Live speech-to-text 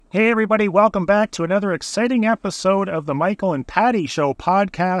Hey everybody, welcome back to another exciting episode of the Michael and Patty Show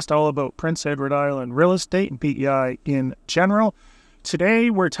podcast, all about Prince Edward Island real estate and PEI in general. Today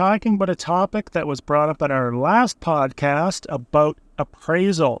we're talking about a topic that was brought up in our last podcast about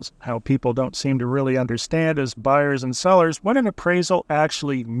appraisals, how people don't seem to really understand as buyers and sellers what an appraisal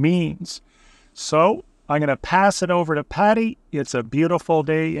actually means. So I'm going to pass it over to Patty. It's a beautiful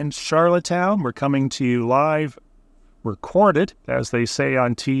day in Charlottetown. We're coming to you live, recorded, as they say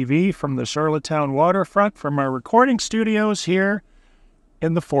on TV, from the Charlottetown waterfront from our recording studios here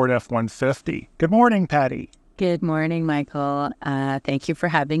in the Ford F-150. Good morning, Patty. Good morning, Michael. Thank you for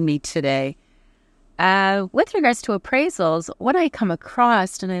having me today. With regards to appraisals, what I come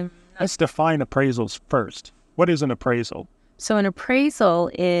across, Let's define appraisals first. What is an appraisal? So an appraisal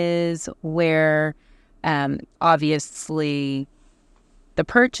is where, obviously, the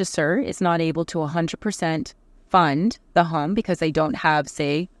purchaser is not able to 100% fund the home because they don't have,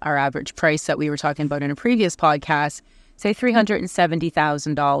 say, our average price that we were talking about in a previous podcast, say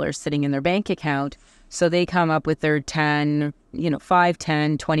 $370,000 sitting in their bank account. So they come up with their 5, 10,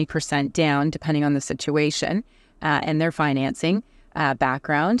 20% down, depending on the situation and their financing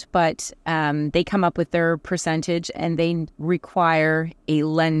background. But they come up with their percentage and they require a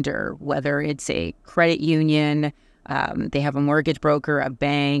lender, whether it's a credit union, they have a mortgage broker, a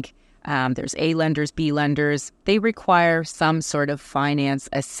bank. There's A lenders, B lenders. They require some sort of finance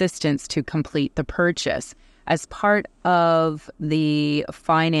assistance to complete the purchase. As part of the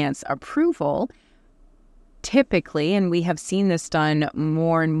finance approval, typically, and we have seen this done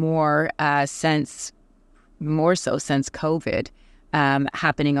more and more since COVID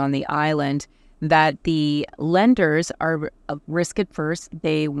happening on the island, that the lenders are risk adverse.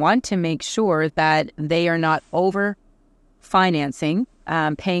 They want to make sure that they are not over financing,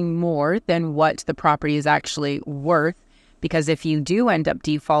 paying more than what the property is actually worth, because if you do end up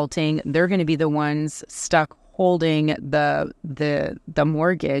defaulting, they're going to be the ones stuck holding the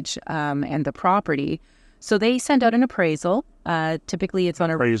mortgage and the property. So they send out an appraisal. Typically, it's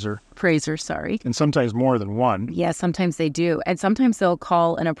on appraiser, sorry. And sometimes more than one. Yeah, sometimes they do. And sometimes they'll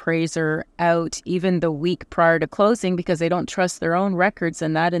call an appraiser out even the week prior to closing because they don't trust their own records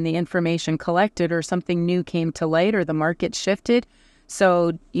and the information collected, or something new came to light, or the market shifted.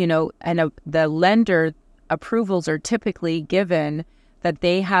 So, the lender approvals are typically given that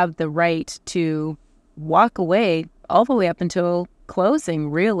they have the right to walk away all the way up until closing,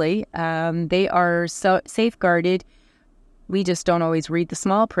 really. They are so safeguarded. We just don't always read the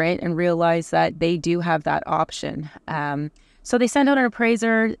small print and realize that they do have that option. So they send out an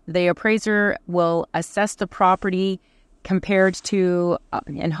appraiser. The appraiser will assess the property compared to,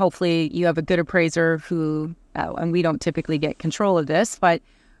 and hopefully you have a good appraiser who, and we don't typically get control of this, but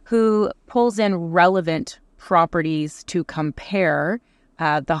who pulls in relevant properties to compare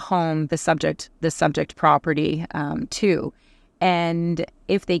the home, the subject property to. And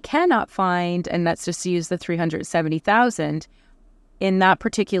if they cannot find, and let's just use the $370,000 in that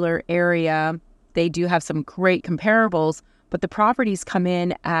particular area, they do have some great comparables, but the properties come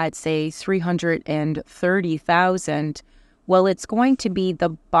in at, say, $330,000. Well, it's going to be the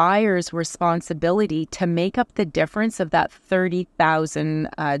buyer's responsibility to make up the difference of that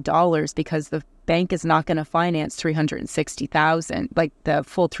 $30,000 because the bank is not going to finance $360,000, like the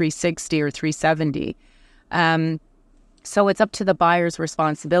full $360 or $370. So it's up to the buyer's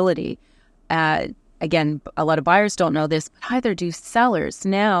responsibility. Again, a lot of buyers don't know this, but either do sellers.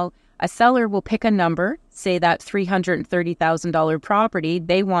 Now, a seller will pick a number, say that $330,000 property,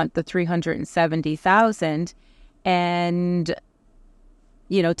 they want the $370,000, and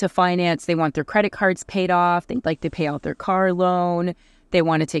to finance, they want their credit cards paid off, they'd like to pay out their car loan, they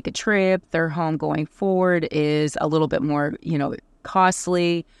want to take a trip, their home going forward is a little bit more,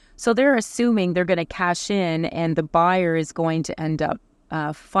 costly. So they're assuming they're going to cash in and the buyer is going to end up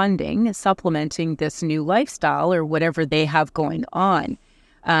supplementing this new lifestyle or whatever they have going on.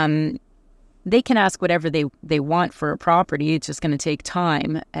 They can ask whatever they want for a property. It's just going to take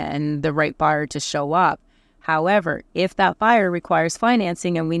time and the right buyer to show up. However, if that buyer requires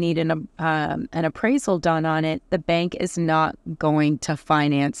financing and we need an appraisal done on it, the bank is not going to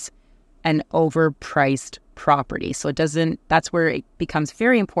finance an overpriced property. So that's where it becomes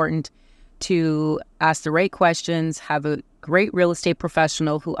very important to ask the right questions, have a great real estate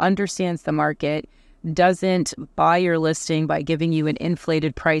professional who understands the market, doesn't buy your listing by giving you an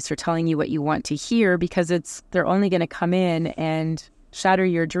inflated price or telling you what you want to hear, because they're only going to come in and shatter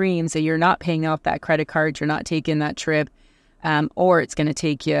your dreams that you're not paying off that credit card, you're not taking that trip, or it's going to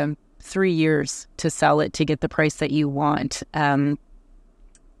take you 3 years to sell it to get the price that you want.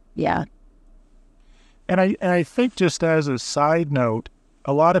 Yeah. And I think, just as a side note,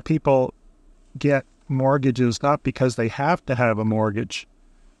 a lot of people get mortgages not because they have to have a mortgage,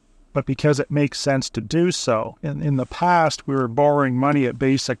 but because it makes sense to do so. In the past, we were borrowing money at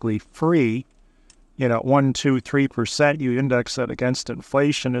basically free, 1, 2, 3%. You index that against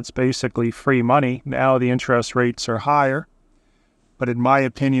inflation, it's basically free money. Now the interest rates are higher, but in my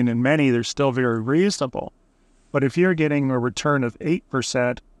opinion, in many, they're still very reasonable. But if you're getting a return of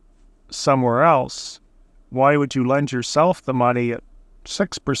 8% somewhere else, why would you lend yourself the money at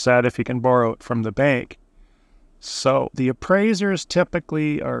 6% if you can borrow it from the bank? So the appraisers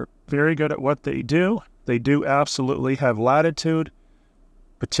typically are very good at what they do. They do absolutely have latitude,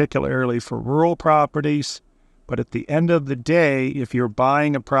 particularly for rural properties. But at the end of the day, if you're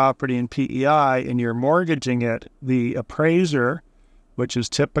buying a property in PEI and you're mortgaging it, the appraiser, which is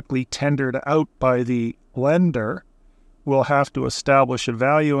typically tendered out by the lender, will have to establish a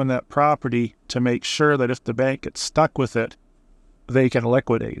value in that property to make sure that if the bank gets stuck with it, they can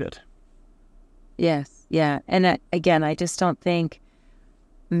liquidate it. Yes, yeah. And again, I just don't think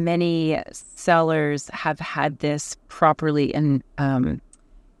many sellers have had this properly and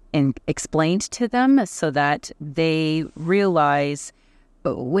explained to them so that they realize,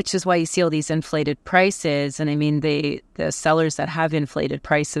 which is why you see all these inflated prices. And I mean, the sellers that have inflated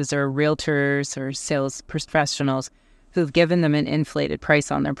prices are realtors or sales professionals who've given them an inflated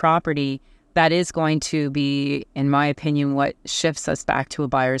price on their property. That is going to be, in my opinion, what shifts us back to a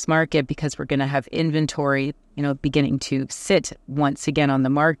buyer's market, because we're going to have inventory, beginning to sit once again on the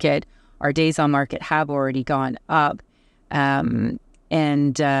market. Our days on market have already gone up, and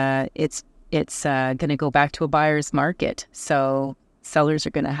it's going to go back to a buyer's market. So sellers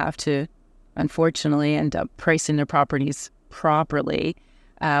are going to have to, unfortunately, end up pricing their properties properly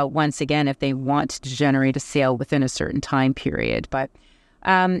once again if they want to generate a sale within a certain time period. But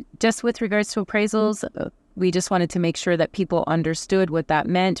just with regards to appraisals, we just wanted to make sure that people understood what that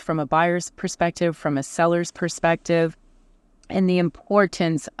meant from a buyer's perspective, from a seller's perspective, and the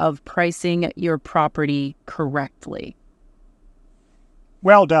importance of pricing your property correctly.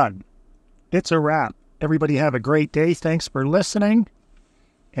 Well done. It's a wrap. Everybody have a great day. Thanks for listening.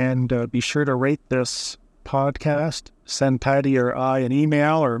 And be sure to rate this podcast. Send Patty or I an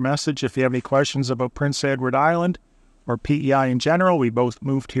email or a message if you have any questions about Prince Edward Island or PEI in general. We both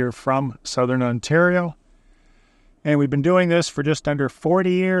moved here from Southern Ontario. And we've been doing this for just under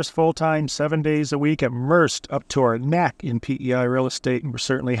 40 years, full-time, 7 days a week, immersed up to our neck in PEI real estate. And we're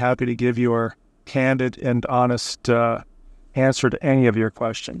certainly happy to give you our candid and honest answer to any of your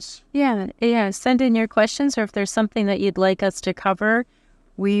questions. Yeah. Send in your questions, or if there's something that you'd like us to cover,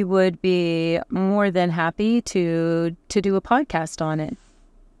 we would be more than happy to do a podcast on it.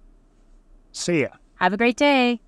 See ya. Have a great day.